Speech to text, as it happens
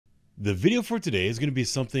The video for today is going to be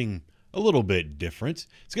something a little bit different.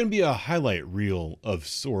 It's going to be a highlight reel of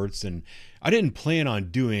sorts, and I didn't plan on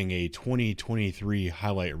doing a 2023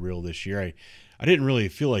 highlight reel this year. I didn't really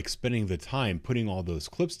feel like spending the time putting all those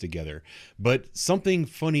clips together, but something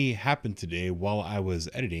funny happened today while I was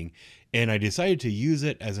editing, and I decided to use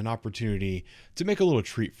it as an opportunity to make a little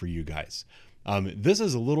treat for you guys. This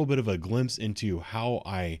is a little bit of a glimpse into how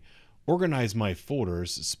I organize my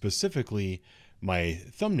folders, specifically my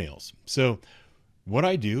thumbnails. So what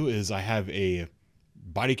I do is I have a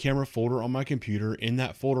body camera folder on my computer. In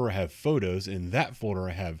that folder I have photos. In that folder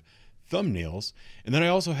I have thumbnails. And then I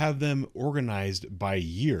also have them organized by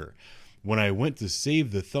year. When I went to save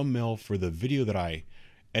the thumbnail for the video that I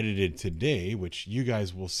edited today, which you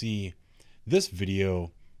guys will see this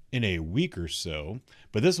video in a week or so,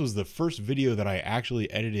 but this was the first video that I actually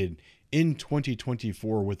edited in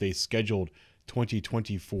 2024 with a scheduled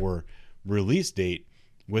 2024 release date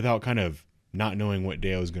without kind of not knowing what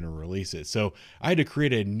day I was going to release it. So I had to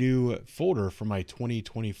create a new folder for my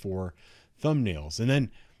 2024 thumbnails. And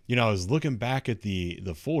then, I was looking back at the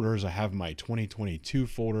folders. I have my 2022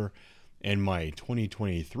 folder and my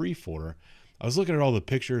 2023 folder. I was looking at all the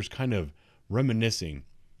pictures, kind of reminiscing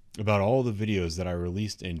about all the videos that I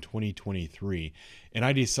released in 2023. And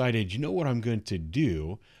I decided, what I'm going to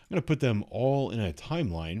do? I'm going to put them all in a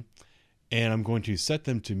timeline, and I'm going to set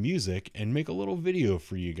them to music and make a little video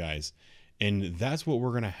for you guys. And that's what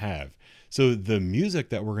we're going to have. So the music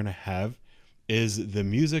that we're going to have is the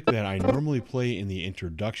music that I normally play in the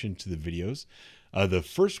introduction to the videos. The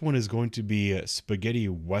first one is going to be Spaghetti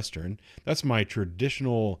Western. That's my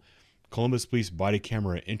traditional Columbus Police body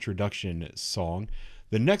camera introduction song.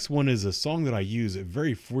 The next one is a song that I use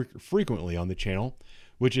very frequently on the channel,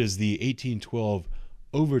 which is the 1812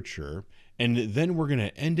 Overture. And then we're going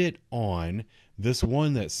to end it on this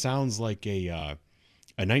one that sounds like a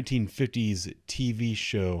 1950s TV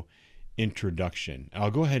show introduction. I'll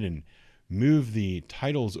go ahead and move the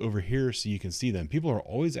titles over here so you can see them. People are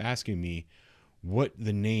always asking me what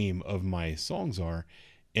the name of my songs are,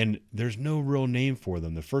 and there's no real name for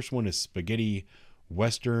them. The first one is Spaghetti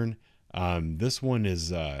Western. This one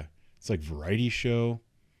is it's like variety show.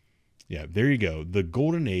 Yeah, there you go. The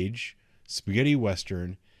Golden Age, Spaghetti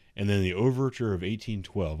Western, and then the Overture of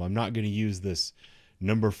 1812. I'm not going to use this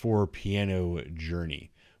number 4 piano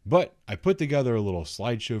journey, but I put together a little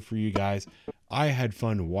slideshow for you guys. I had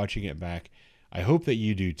fun watching it back. I hope that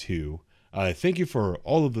you do too. Thank you for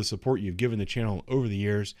all of the support you've given the channel over the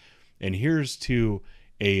years. And here's to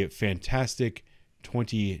a fantastic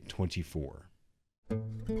 2024.